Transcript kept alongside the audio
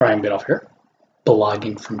Ryan Biddulph here,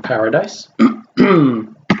 blogging from paradise.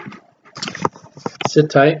 Sit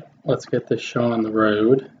tight. Let's get this show on the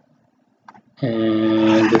road.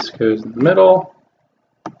 And this goes in the middle.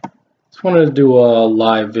 Just wanted to do a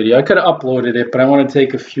live video. I could have uploaded it, but I want to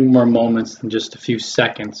take a few more moments than just a few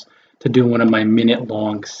seconds to do one of my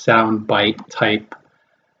minute-long soundbite type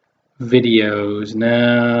videos.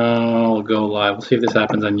 Now I'll go live. We'll see if this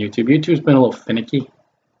happens on YouTube. YouTube's been a little finicky.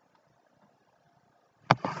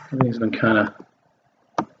 Everything's been kind of...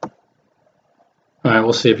 All right,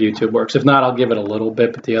 we'll see if YouTube works. If not, I'll give it a little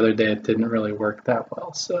bit, but the other day it didn't really work that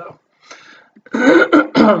well, so...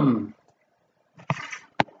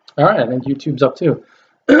 All right, I think YouTube's up too.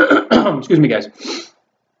 Excuse me, guys.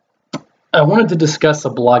 I wanted to discuss a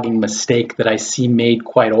blogging mistake that I see made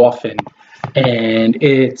quite often, and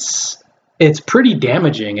it's pretty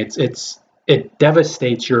damaging. It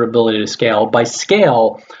devastates your ability to scale. By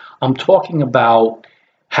scale, I'm talking about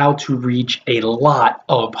how to reach a lot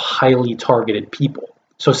of highly targeted people.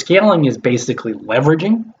 So scaling is basically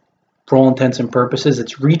leveraging, for all intents and purposes.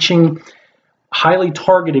 It's reaching highly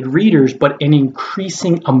targeted readers, but in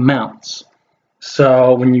increasing amounts.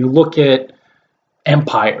 So when you look at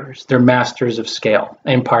empires, they're masters of scale.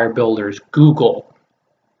 Empire builders, Google,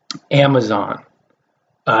 Amazon,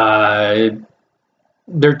 they're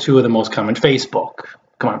two of the most common. Facebook,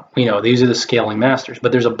 come on, we know these are the scaling masters.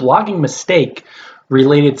 But there's a blogging mistake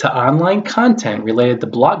related to online content, related to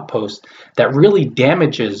blog posts, that really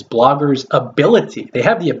damages bloggers' ability. They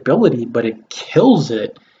have the ability, but it kills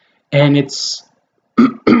it. And it's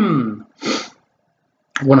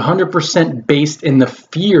 100% based in the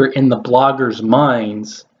fear in the bloggers'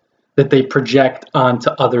 minds that they project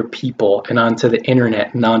onto other people and onto the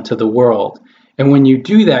internet and onto the world. And when you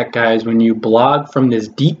do that, guys, when you blog from this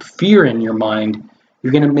deep fear in your mind,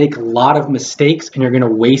 you're going to make a lot of mistakes and you're going to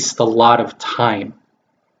waste a lot of time.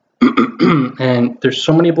 And there's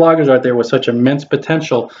so many bloggers out there with such immense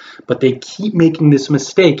potential, but they keep making this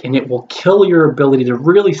mistake, and it will kill your ability to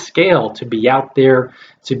really scale, to be out there,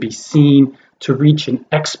 to be seen, to reach an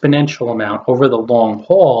exponential amount over the long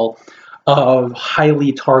haul of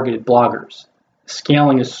highly targeted bloggers.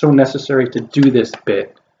 Scaling is so necessary to do this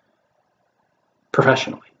bit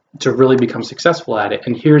professionally, to really become successful at it.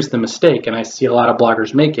 And here's the mistake, and I see a lot of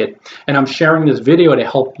bloggers make it, and I'm sharing this video to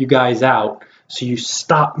help you guys out so you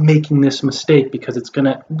stop making this mistake, because it's going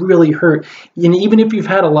to really hurt. And even if you've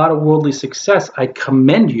had a lot of worldly success, I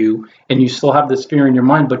commend you, and you still have this fear in your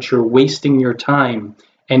mind, but you're wasting your time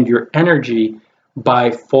and your energy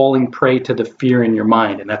by falling prey to the fear in your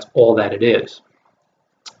mind, and that's all that it is.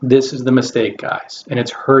 This is the mistake, guys, and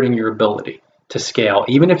it's hurting your ability to scale.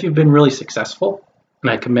 Even if you've been really successful, and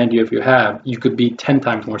I commend you if you have, you could be 10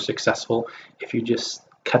 times more successful if you just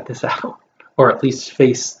cut this out, or at least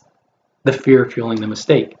face the fear fueling the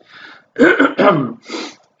mistake. There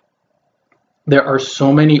are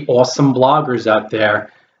so many awesome bloggers out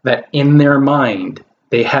there that in their mind,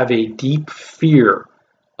 they have a deep fear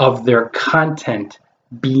of their content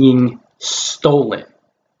being stolen.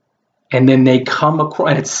 And then they come across,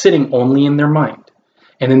 and it's sitting only in their mind.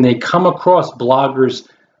 And then they come across bloggers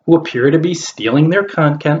who appear to be stealing their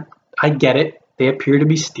content. I get it. They appear to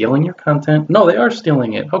be stealing your content. No, they are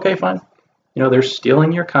stealing it. Okay, fine. You know, they're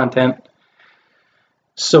stealing your content.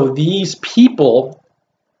 So these people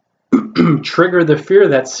trigger the fear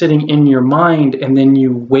that's sitting in your mind, and then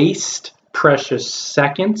you waste precious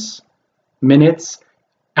seconds, minutes,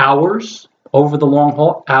 hours over the long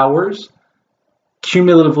haul, hours.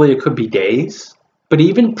 Cumulatively, it could be days, but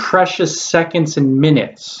even precious seconds and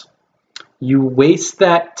minutes, you waste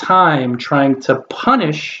that time trying to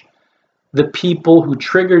punish the people who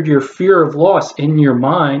triggered your fear of loss in your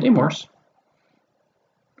mind. Hey, Morse.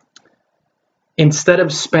 Instead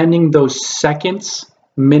of spending those seconds,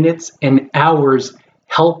 minutes, and hours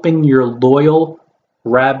helping your loyal,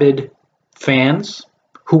 rabid fans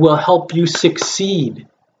who will help you succeed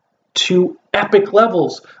to epic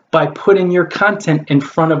levels by putting your content in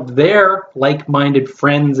front of their like-minded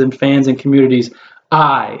friends and fans and communities'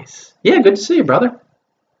 eyes. Yeah, good to see you, brother.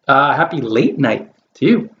 Happy late night to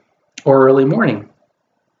you, or early morning.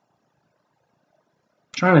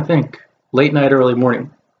 Trying to think. Late night, early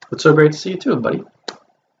morning. It's so great to see you too, buddy.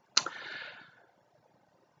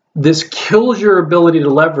 This kills your ability to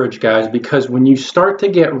leverage, guys, because when you start to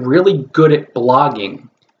get really good at blogging,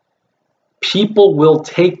 people will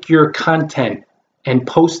take your content and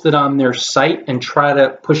post it on their site and try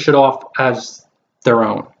to push it off as their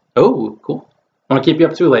own. Oh, cool. I want to keep you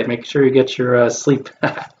up too late. Make sure you get your sleep.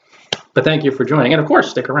 But thank you for joining. And of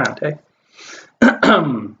course, stick around, hey?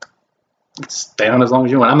 stay on as long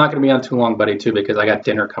as you want. I'm not going to be on too long, buddy, too, because I got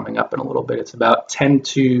dinner coming up in a little bit. It's about 10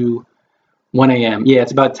 to 1 a.m. Yeah,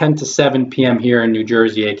 it's about 10 to 7 p.m. here in New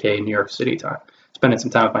Jersey, aka New York City time. Spending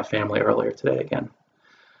some time with my family earlier today again.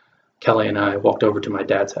 Kelly and I walked over to my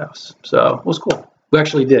dad's house, so it was cool. We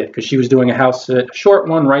actually did, because she was doing a short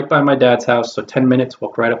one right by my dad's house, so 10 minutes,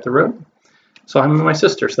 walk right up the road. So I'm with my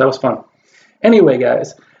sister, so that was fun. Anyway,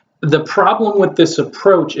 guys, the problem with this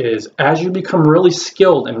approach is as you become really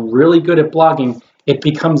skilled and really good at blogging, it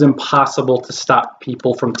becomes impossible to stop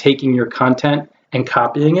people from taking your content and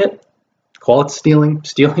copying it. Call it stealing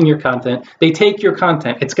your content. They take your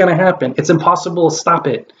content. It's going to happen. It's impossible to stop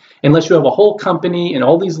it. Unless you have a whole company and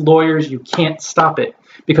all these lawyers, you can't stop it.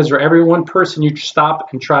 Because for every one person you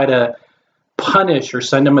stop and try to punish or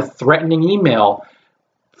send them a threatening email,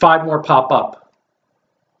 5 more pop up.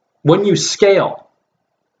 When you scale,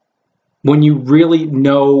 when you really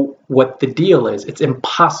know what the deal is, it's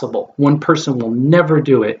impossible. One person will never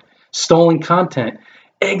do it. Stolen content.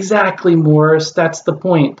 Exactly, Morris. That's the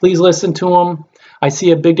point. Please listen to them. I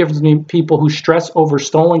see a big difference between people who stress over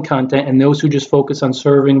stolen content and those who just focus on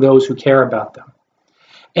serving those who care about them.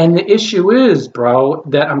 And the issue is, bro,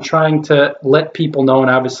 that I'm trying to let people know,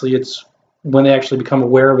 and obviously it's when they actually become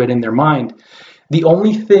aware of it in their mind. The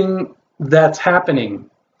only thing that's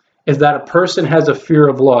happening is that a person has a fear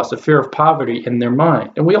of loss, a fear of poverty in their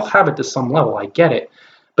mind. And we all have it to some level. I get it.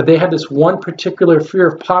 But they have this one particular fear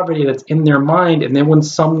of poverty that's in their mind, and then when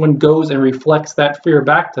someone goes and reflects that fear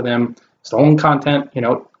back to them, stolen content,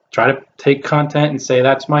 try to take content and say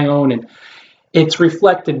that's my own, and it's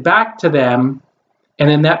reflected back to them, and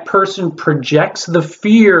then that person projects the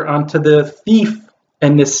fear onto the thief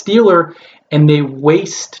and the stealer, and they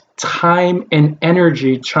waste time and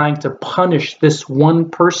energy trying to punish this one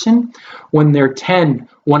person when they're 10,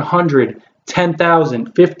 100,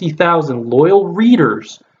 10,000, 50,000 loyal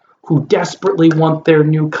readers who desperately want their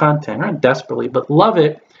new content, not desperately, but love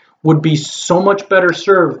it, would be so much better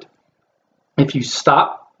served if you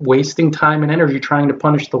stop wasting time and energy trying to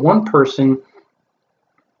punish the one person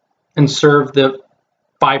and serve the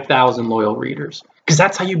 5,000 loyal readers. Because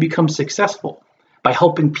that's how you become successful, by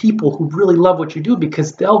helping people who really love what you do,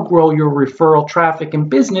 because they'll grow your referral traffic and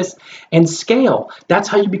business and scale. That's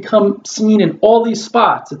how you become seen in all these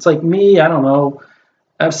spots. It's like me, I don't know,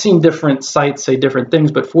 I've seen different sites say different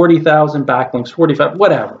things, but 40,000 backlinks, 45,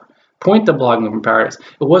 whatever. Point to Blogging from Paradise.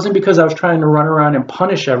 It wasn't because I was trying to run around and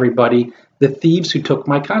punish everybody, the thieves who took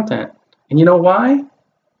my content. And you know why?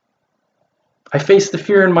 I faced the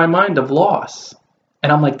fear in my mind of loss.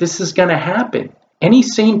 And I'm like, this is going to happen. Any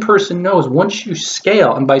sane person knows once you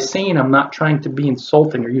scale, and by sane, I'm not trying to be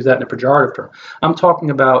insulting or use that in a pejorative term. I'm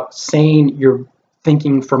talking about sane, you're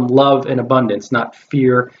thinking from love and abundance, not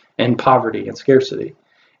fear and poverty and scarcity.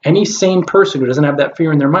 Any sane person who doesn't have that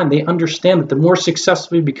fear in their mind, they understand that the more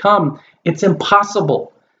successful you become, it's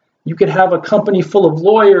impossible. You could have a company full of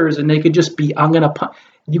lawyers and they could just be,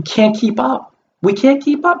 you can't keep up. We can't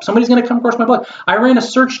keep up. Somebody's going to come across my blog. I ran a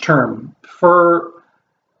search term for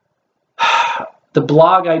the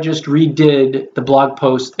blog I just redid, the blog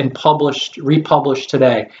post, and republished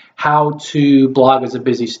today, how to blog as a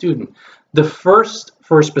busy student. The first,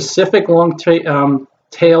 for a specific long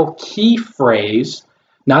tail key phrase,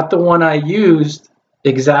 not the one I used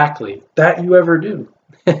exactly, that you ever do.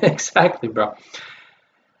 Exactly, bro.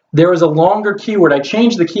 There was a longer keyword. I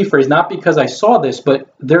changed the key phrase, not because I saw this,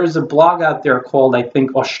 but there's a blog out there called, I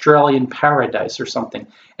think, Australian Paradise or something.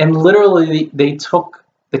 And literally, they took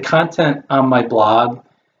the content on my blog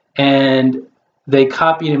and they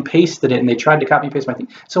copied and pasted it, and they tried to copy and paste my thing.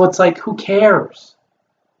 So it's like, who cares?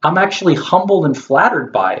 I'm actually humbled and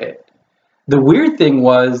flattered by it. The weird thing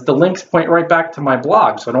was the links point right back to my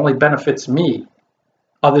blog, so it only benefits me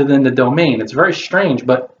other than the domain. It's very strange,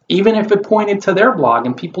 but even if it pointed to their blog,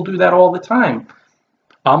 and people do that all the time,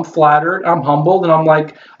 I'm flattered, I'm humbled, and I'm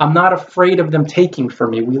like, I'm not afraid of them taking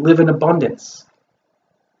from me. We live in abundance.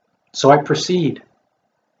 So I proceed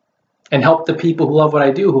and help the people who love what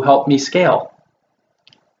I do, who help me scale.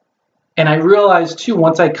 And I realized too,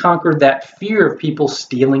 once I conquered that fear of people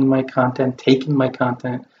stealing my content, taking my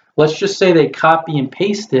content, let's just say they copy and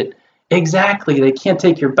paste it. Exactly. They can't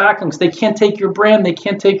take your backlinks. They can't take your brand. They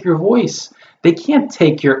can't take your voice. They can't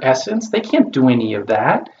take your essence. They can't do any of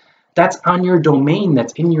that. That's on your domain.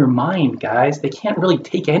 That's in your mind, guys. They can't really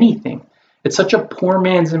take anything. It's such a poor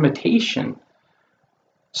man's imitation.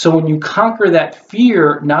 So when you conquer that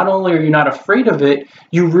fear, not only are you not afraid of it,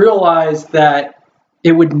 you realize that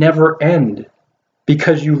it would never end,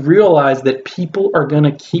 because you realize that people are going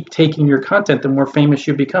to keep taking your content. The more famous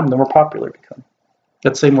you become, the more popular you become.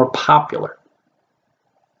 Let's say more popular.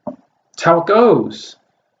 That's how it goes.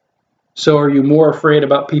 So are you more afraid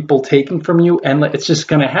about people taking from you and it's just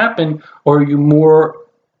going to happen, or are you more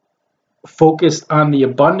focused on the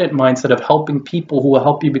abundant mindset of helping people who will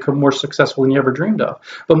help you become more successful than you ever dreamed of?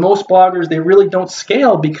 But most bloggers, they really don't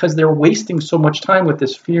scale because they're wasting so much time with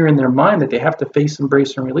this fear in their mind that they have to face,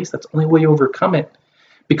 embrace, and release. That's the only way you overcome it,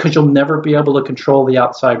 because you'll never be able to control the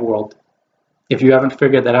outside world. If you haven't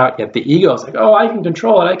figured that out yet, the ego is like, oh, I can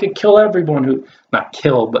control it. I could kill everyone who, not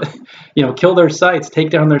kill, but, kill their sites, take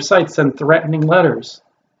down their sites, send threatening letters.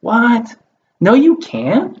 What? No, you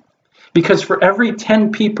can't. Because for every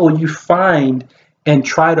 10 people you find and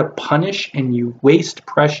try to punish, and you waste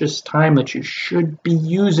precious time that you should be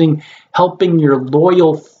using helping your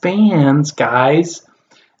loyal fans, guys,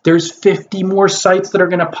 there's 50 more sites that are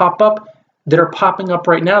going to pop up, that are popping up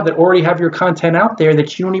right now, that already have your content out there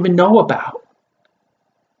that you don't even know about.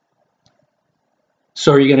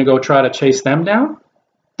 So are you going to go try to chase them down?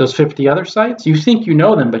 Those 50 other sites? You think you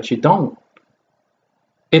know them, but you don't.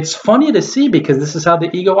 It's funny to see, because this is how the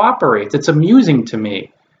ego operates. It's amusing to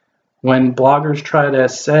me when bloggers try to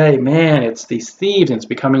say, man, it's these thieves and it's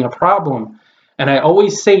becoming a problem. And I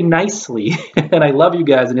always say nicely, and I love you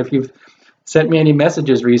guys. And if you've sent me any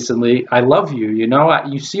messages recently, I love you.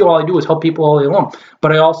 You see all I do is help people all day long.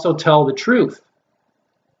 But I also tell the truth.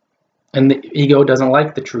 And the ego doesn't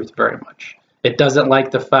like the truth very much. It doesn't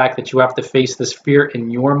like the fact that you have to face this fear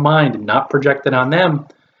in your mind and not project it on them.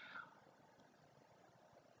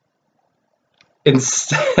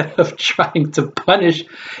 Instead of trying to punish,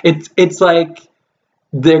 it's like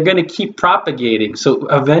they're going to keep propagating. So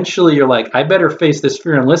eventually you're like, I better face this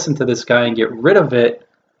fear and listen to this guy and get rid of it,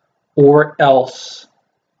 or else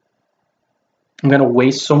I'm going to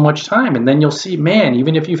waste so much time. And then you'll see, man,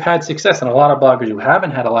 even if you've had success, and a lot of bloggers who haven't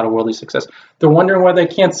had a lot of worldly success, they're wondering why they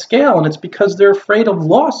can't scale. And it's because they're afraid of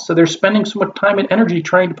loss. So they're spending so much time and energy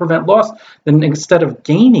trying to prevent loss, then instead of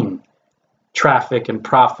gaining traffic and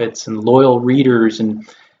profits and loyal readers and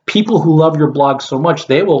people who love your blog so much,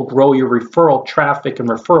 they will grow your referral traffic and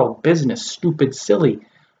referral business. Stupid, silly.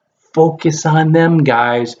 Focus on them,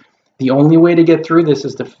 guys. The only way to get through this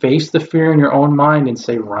is to face the fear in your own mind and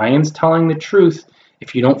say, Ryan's telling the truth.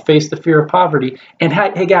 If you don't face the fear of poverty, and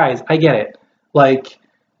hey guys, I get it. Like,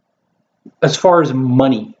 as far as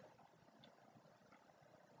money,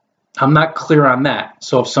 I'm not clear on that.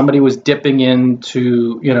 So if somebody was dipping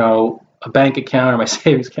into, a bank account or my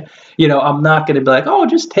savings account, I'm not going to be like, oh,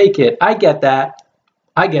 just take it. I get that.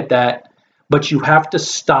 But you have to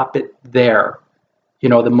stop it there.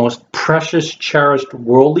 The most precious, cherished,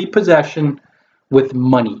 worldly possession with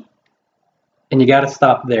money. And you got to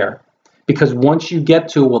stop there. Because once you get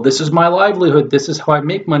to, well, this is my livelihood, this is how I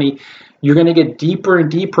make money, you're going to get deeper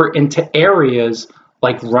and deeper into areas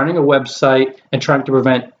like running a website and trying to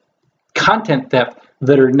prevent content theft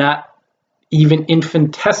that are not even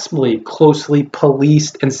infinitesimally closely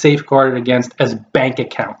policed and safeguarded against as bank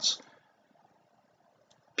accounts.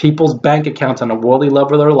 People's bank accounts on a worldly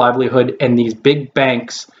level of their livelihood, and these big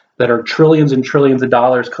banks that are trillions and trillions of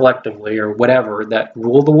dollars collectively or whatever that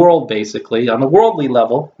rule the world basically on the worldly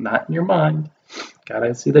level, not in your mind.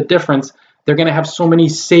 Gotta see the difference. They're going to have so many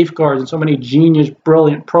safeguards and so many genius,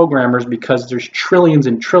 brilliant programmers because there's trillions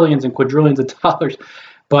and trillions and quadrillions of dollars.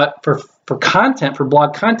 But for content, for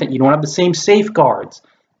blog content, you don't have the same safeguards.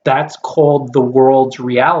 That's called the world's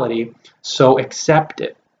reality. So accept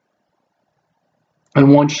it.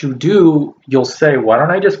 And once you do, you'll say, why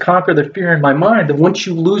don't I just conquer the fear in my mind? And once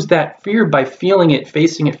you lose that fear by feeling it,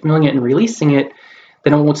 facing it, feeling it, and releasing it,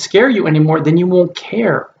 then it won't scare you anymore. Then you won't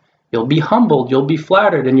care. You'll be humbled, you'll be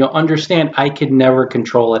flattered, and you'll understand I could never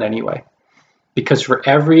control it anyway. Because for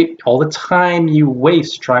all the time you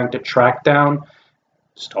waste trying to track down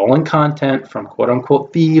stolen content from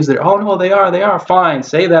quote-unquote thieves that, oh no, they are, fine,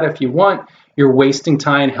 say that if you want. You're wasting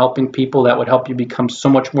time helping people that would help you become so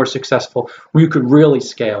much more successful, where you could really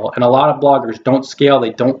scale. And a lot of bloggers don't scale,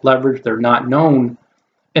 they don't leverage, they're not known.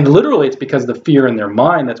 And literally it's because of the fear in their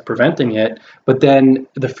mind that's preventing it, but then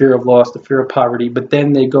the fear of loss, the fear of poverty, but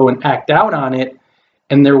then they go and act out on it,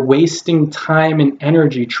 and they're wasting time and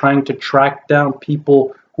energy trying to track down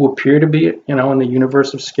people who appear to be, in the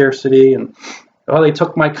universe of scarcity, and, oh, they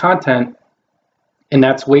took my content, and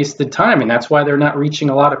that's wasted time, and that's why they're not reaching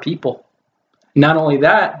a lot of people. Not only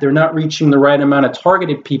that, they're not reaching the right amount of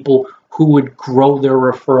targeted people who would grow their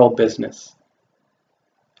referral business.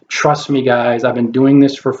 Trust me, guys, I've been doing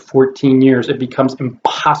this for 14 years. It becomes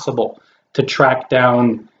impossible to track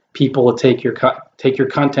down people to take your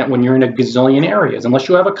content when you're in a gazillion areas, unless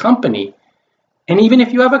you have a company. And even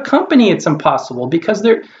if you have a company, it's impossible because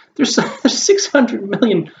there's 600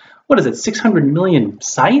 million, 600 million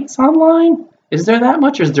sites online? Is there that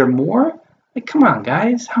much? Is there more? Like, come on,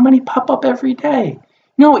 guys. How many pop up every day?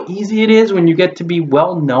 You know how easy it is when you get to be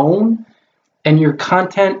well known and your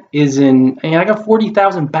content is I got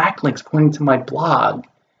 40,000 backlinks pointing to my blog. And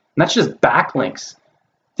that's just backlinks.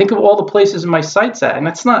 Think of all the places my site's at. And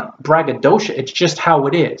that's not braggadocio. It's just how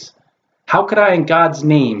it is. How could I, in God's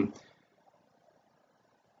name,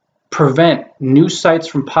 prevent new sites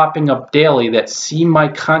from popping up daily that see my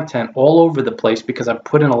content all over the place because I've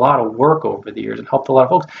put in a lot of work over the years and helped a lot of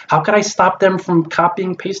folks? How could I stop them from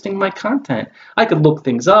copying, pasting my content? I could look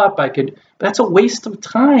things up. But that's a waste of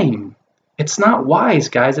time. It's not wise,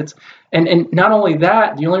 guys. And not only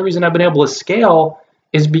that, the only reason I've been able to scale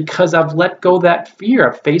is because I've let go that fear.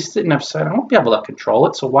 I've faced it and I've said, I won't be able to control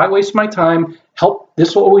it. So why waste my time?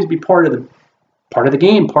 This will always be part of the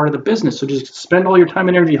game, part of the business. So just spend all your time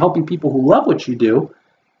and energy helping people who love what you do,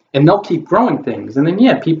 and they'll keep growing things. And then,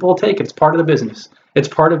 yeah, people will take it. It's part of the business. It's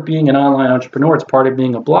part of being an online entrepreneur. It's part of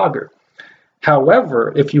being a blogger.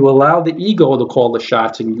 However, if you allow the ego to call the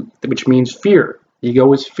shots, which means fear,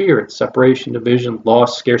 ego is fear. It's separation, division,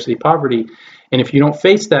 loss, scarcity, poverty. And if you don't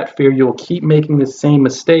face that fear, you'll keep making the same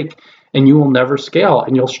mistake and you will never scale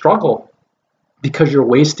and you'll struggle because you're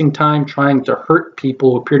wasting time trying to hurt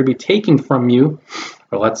people who appear to be taking from you,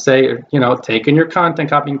 or let's say, taking your content,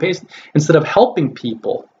 copying and pasting, instead of helping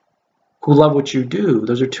people who love what you do.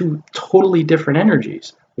 Those are two totally different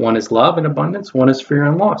energies. One is love and abundance. One is fear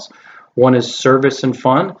and loss. One is service and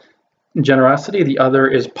fun, and generosity. The other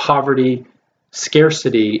is poverty,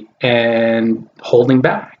 scarcity, and holding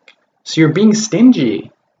back. So you're being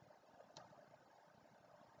stingy.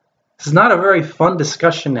 This is not a very fun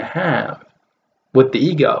discussion to have with the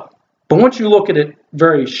ego. But once you look at it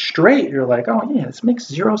very straight, you're like, oh yeah, this makes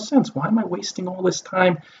zero sense. Why am I wasting all this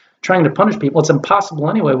time trying to punish people? It's impossible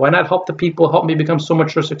anyway. Why not help the people help me become so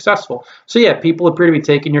much more successful? So yeah, people appear to be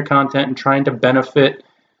taking your content and trying to benefit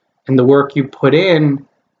in the work you put in.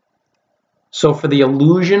 So for the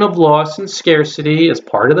illusion of loss and scarcity as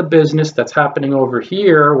part of the business that's happening over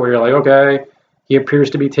here, where you're like, okay, he appears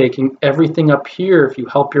to be taking everything up here. If you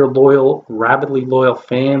help your loyal, rabidly loyal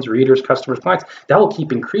fans, readers, customers, clients, that will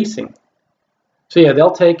keep increasing. So yeah,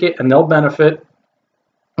 they'll take it and they'll benefit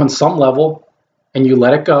on some level, and you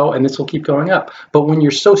let it go, and this will keep going up. But when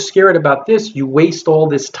you're so scared about this, you waste all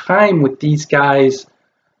this time with these guys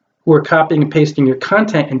who are copying and pasting your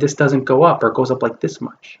content, and this doesn't go up, or it goes up like this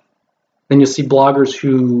much. Then you'll see bloggers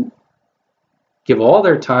who give all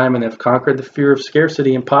their time and have conquered the fear of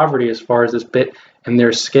scarcity and poverty as far as this bit, and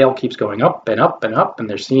their scale keeps going up and up and up, and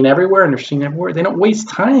they're seen everywhere, and they're seen everywhere. They don't waste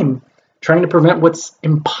time trying to prevent what's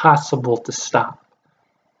impossible to stop.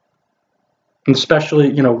 And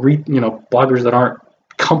especially, bloggers that aren't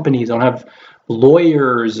companies, don't have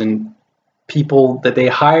lawyers and people that they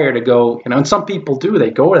hire to go, and some people do,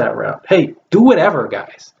 they go that route. Hey, do whatever,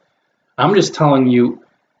 guys. I'm just telling you,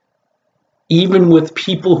 even with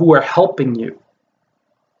people who are helping you,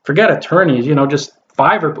 forget attorneys, just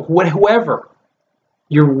Fiverr, whoever,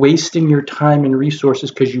 you're wasting your time and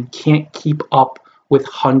resources because you can't keep up with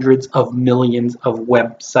hundreds of millions of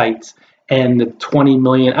websites and the 20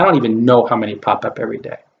 million, I don't even know how many pop up every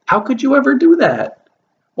day. How could you ever do that?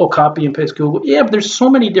 Well, copy and paste Google. Yeah, but there's so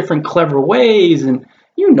many different clever ways, and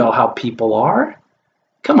you know how people are.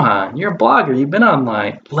 Come on, you're a blogger, you've been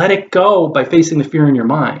online. Let it go by facing the fear in your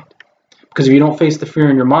mind. Because if you don't face the fear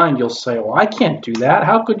in your mind, you'll say, well, I can't do that.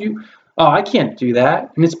 How could you? Oh, I can't do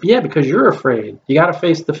that. And it's, because you're afraid. You got to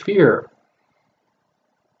face the fear.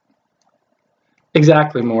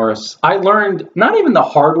 Exactly, Morris. I learned not even the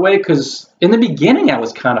hard way, because in the beginning I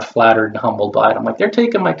was kind of flattered and humbled by it. I'm like, they're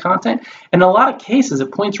taking my content. And in a lot of cases,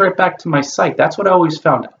 it points right back to my site. That's what I always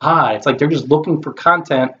found odd. It's like they're just looking for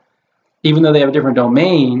content, even though they have a different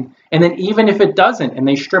domain. And then even if it doesn't, and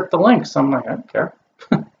they strip the links, I'm like, I don't care.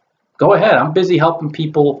 Go ahead. I'm busy helping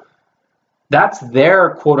people. That's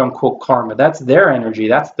their quote unquote karma. That's their energy.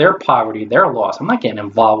 That's their poverty, their loss. I'm not getting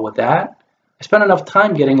involved with that. I spent enough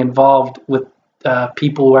time getting involved with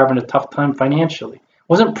people who are having a tough time financially. It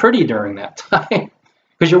wasn't pretty during that time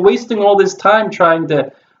because you're wasting all this time trying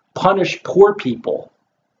to punish poor people.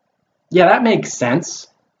 Yeah, that makes sense.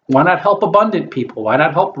 Why not help abundant people? Why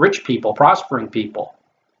not help rich people, prospering people?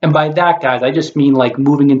 And by that, guys, I just mean like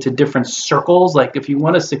moving into different circles. Like if you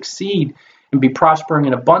want to succeed and be prospering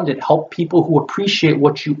and abundant, help people who appreciate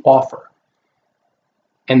what you offer.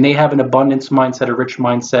 And they have an abundance mindset, a rich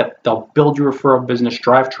mindset. They'll build your referral business,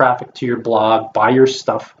 drive traffic to your blog, buy your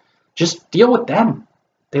stuff. Just deal with them.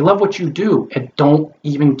 They love what you do. And don't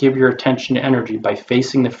even give your attention and energy by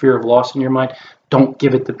facing the fear of loss in your mind. Don't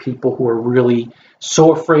give it to people who are really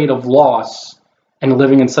so afraid of loss and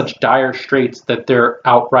living in such dire straits that they're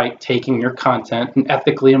outright taking your content, and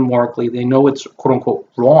ethically and morally, they know it's quote unquote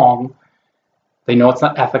wrong. They know it's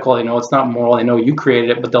not ethical. They know it's not moral. They know you created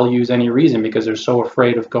it, but they'll use any reason because they're so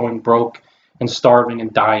afraid of going broke and starving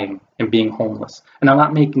and dying and being homeless. And I'm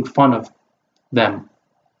not making fun of them.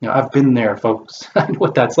 I've been there, folks. I know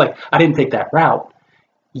what that's like. I didn't take that route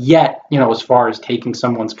yet, as far as taking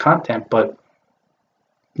someone's content, but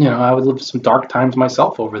I would live some dark times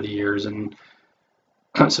myself over the years and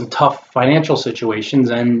some tough financial situations,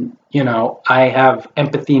 and I have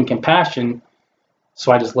empathy and compassion,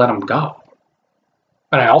 so I just let them go.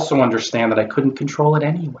 But I also understand that I couldn't control it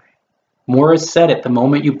anyway. Morris said it, the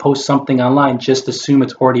moment you post something online, just assume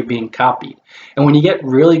it's already being copied. And when you get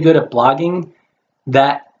really good at blogging,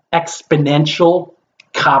 that exponential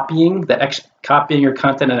copying, copying your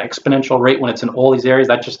content at an exponential rate when it's in all these areas,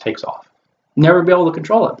 that just takes off. Never be able to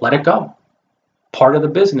control it. Let it go. Part of the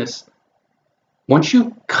business. Once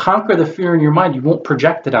you conquer the fear in your mind, you won't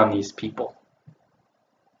project it on these people.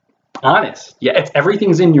 Honest. Yeah,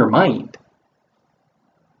 everything's in your mind.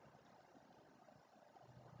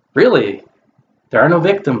 Really, there are no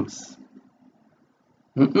victims.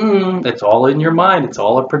 It's all in your mind. It's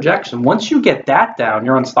all a projection. Once you get that down,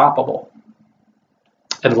 you're unstoppable.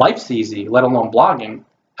 And life's easy, let alone blogging.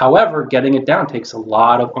 However, getting it down takes a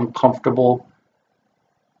lot of uncomfortable,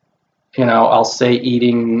 I'll say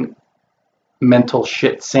eating mental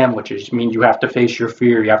shit sandwiches. I mean, you have to face your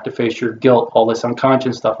fear. You have to face your guilt, all this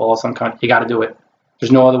unconscious stuff, you got to do it.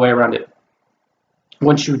 There's no other way around it.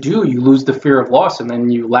 Once you do, you lose the fear of loss, and then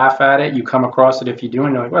you laugh at it. You come across it if you do,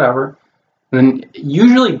 and you're like, whatever. And then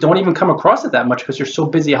usually don't even come across it that much because you're so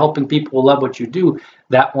busy helping people who love what you do.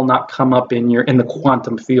 That will not come up in the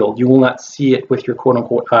quantum field. You will not see it with your quote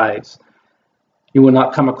unquote eyes. You will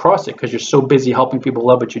not come across it because you're so busy helping people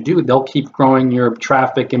love what you do. They'll keep growing your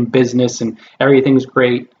traffic and business, and everything's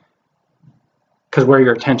great because where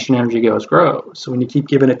your attention energy goes grows. So when you keep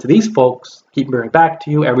giving it to these folks, keep mirroring back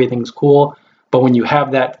to you, everything's cool. But when you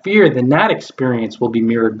have that fear, then that experience will be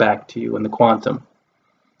mirrored back to you in the quantum.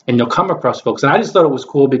 And you'll come across folks. And I just thought it was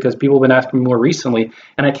cool because people have been asking me more recently.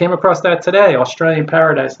 And I came across that today, Australian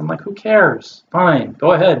Paradise. I'm like, who cares? Fine,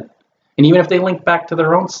 go ahead. And even if they link back to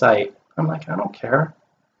their own site, I'm like, I don't care.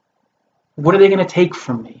 What are they going to take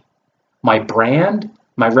from me? My brand?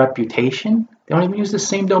 My reputation? They don't even use the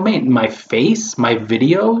same domain. My face? My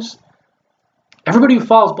videos? Everybody who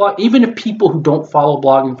follows blog, even if people who don't follow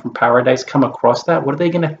Blogging from Paradise come across that, what are they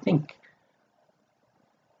going to think?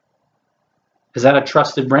 Is that a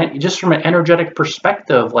trusted brand? Just from an energetic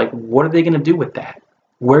perspective, like, what are they going to do with that?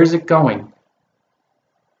 Where is it going?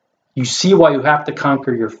 You see why you have to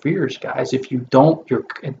conquer your fears, guys. If you don't,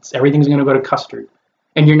 everything's going to go to custard.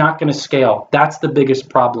 And you're not going to scale. That's the biggest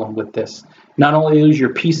problem with this. Not only lose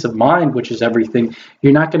your peace of mind, which is everything,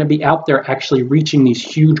 you're not going to be out there actually reaching these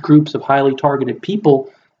huge groups of highly targeted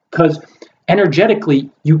people because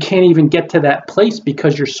energetically, you can't even get to that place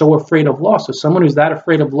because you're so afraid of loss. So someone who's that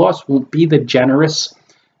afraid of loss won't be the generous,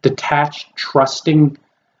 detached, trusting,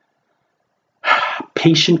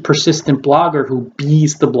 patient, persistent blogger who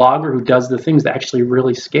bees the blogger who does the things that actually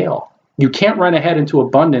really scale. You can't run ahead into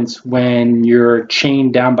abundance when you're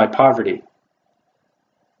chained down by poverty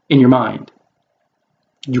in your mind.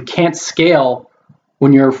 You can't scale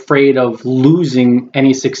when you're afraid of losing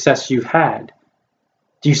any success you've had.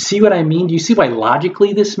 Do you see what I mean? Do you see why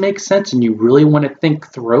logically this makes sense and you really want to think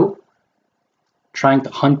through trying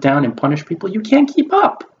to hunt down and punish people? You can't keep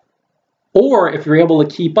up. Or if you're able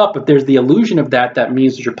to keep up, if there's the illusion of that, that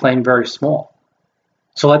means that you're playing very small.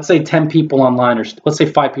 So let's say 10 people online, or let's say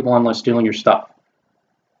 5 people online stealing your stuff.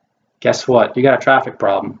 Guess what? You got a traffic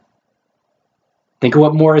problem. Think of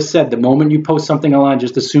what Morris said. The moment you post something online,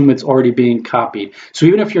 just assume it's already being copied. So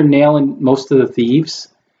even if you're nailing most of the thieves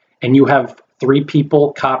and you have 3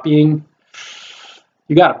 people copying,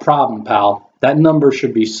 you got a problem, pal. That number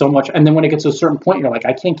should be so much. And then when it gets to a certain point, you're like,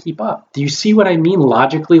 I can't keep up. Do you see what I mean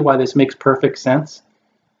logically, why this makes perfect sense?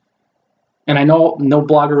 And I know no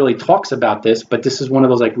blogger really talks about this, but this is one of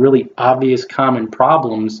those like really obvious common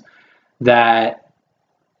problems that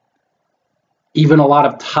even a lot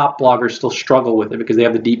of top bloggers still struggle with it because they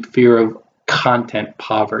have the deep fear of content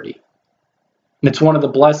poverty. And it's one of the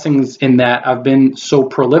blessings in that I've been so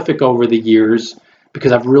prolific over the years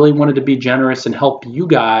because I've really wanted to be generous and help you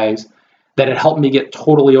guys that it helped me get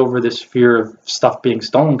totally over this fear of stuff being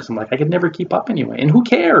stolen because I'm like, I could never keep up anyway. And who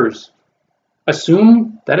cares?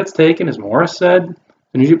 Assume that it's taken, as Morris said,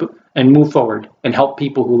 and move forward and help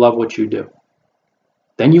people who love what you do.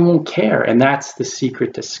 Then you won't care. And that's the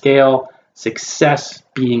secret to scale, success,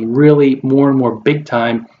 being really more and more big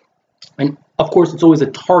time. And Of course, it's always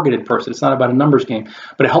a targeted person. It's not about a numbers game,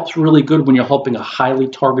 but it helps really good when you're helping a highly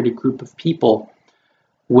targeted group of people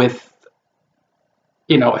with,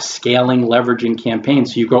 a scaling, leveraging campaign.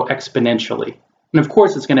 So you grow exponentially. And of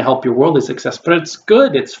course, it's going to help your worldly success, but it's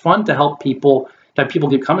good. It's fun to help people, to have people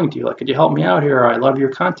keep coming to you. Like, could you help me out here? I love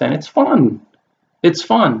your content. It's fun. It's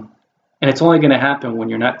fun. And it's only going to happen when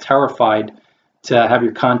you're not terrified to have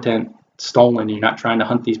your content stolen. You're not trying to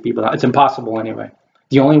hunt these people out. It's impossible anyway.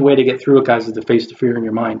 The only way to get through it, guys, is to face the fear in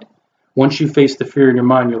your mind. Once you face the fear in your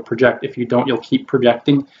mind, you'll project. If you don't, you'll keep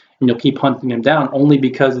projecting and you'll keep hunting them down, only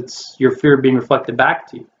because it's your fear being reflected back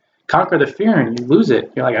to you. Conquer the fear and you lose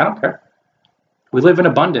it. You're like, I don't care. We live in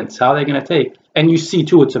abundance. How are they going to take? And you see,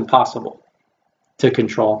 too, it's impossible to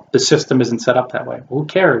control. The system isn't set up that way. Who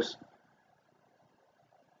cares?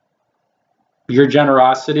 Your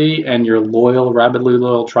generosity and your loyal, rabidly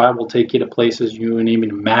loyal tribe will take you to places you wouldn't even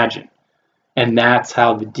imagine. And that's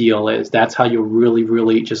how the deal is. That's how you really,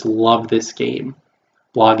 really just love this game,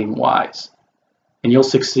 blogging-wise. And you'll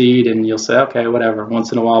succeed, and you'll say, okay, whatever,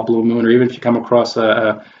 once in a while, blue moon, or even if you come across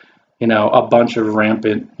a bunch of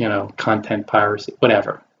rampant, content piracy,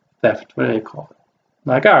 whatever, theft, what do they call it?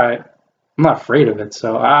 Like, all right, I'm not afraid of it,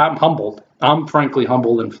 so I'm humbled. I'm frankly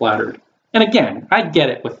humbled and flattered. And again, I get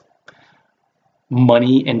it with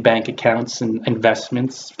money and bank accounts and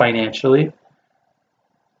investments financially.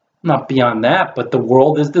 Not beyond that, but the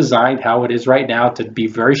world is designed how it is right now to be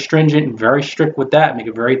very stringent and very strict with that, make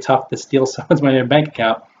it very tough to steal someone's money in a bank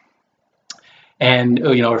account. And,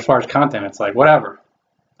 as far as content, it's like, whatever.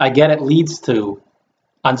 I get it leads to,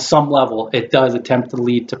 on some level, it does attempt to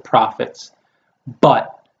lead to profits.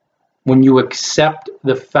 But when you accept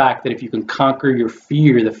the fact that if you can conquer your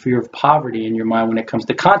fear, the fear of poverty in your mind when it comes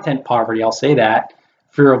to content poverty, I'll say that,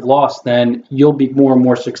 fear of loss, then you'll be more and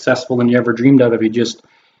more successful than you ever dreamed of if you just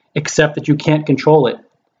accept that you can't control it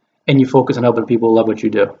and you focus on helping people who love what you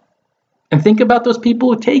do. And think about those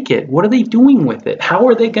people who take it. What are they doing with it? How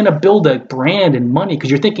are they going to build a brand and money? Because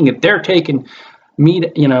you're thinking if they're taking meat,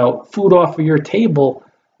 food off of your table.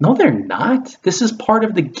 No, they're not. This is part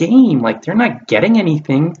of the game. Like, they're not getting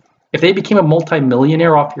anything. If they became a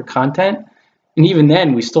multimillionaire off your content, and even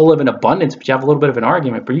then, we still live in abundance, but you have a little bit of an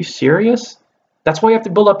argument. But are you serious? That's why you have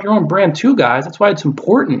to build up your own brand too, guys. That's why it's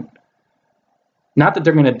important. Not that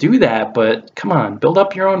they're going to do that, but come on, build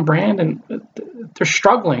up your own brand. And they're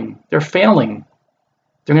struggling. They're failing.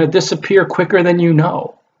 They're going to disappear quicker than you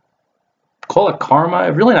know. Call it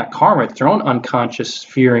karma. Really not karma. It's their own unconscious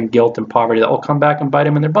fear and guilt and poverty that will come back and bite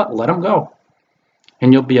them in their butt. Let them go.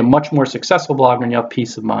 And you'll be a much more successful blogger and you'll have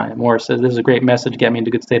peace of mind. Morris says, this is a great message. Get me into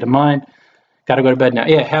a good state of mind. Got to go to bed now.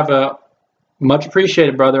 Yeah, have a much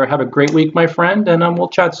appreciated, brother. Have a great week, my friend, and we'll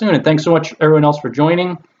chat soon. And thanks so much, everyone else, for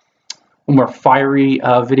joining. One more fiery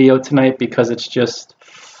video tonight because it's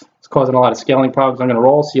causing a lot of scaling problems. I'm going to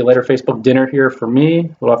roll. See you later. Facebook dinner here for me.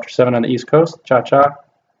 A little after 7 on the East Coast. Cha-cha.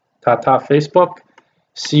 Ta-ta, Facebook.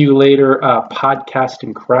 See you later,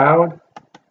 podcasting crowd.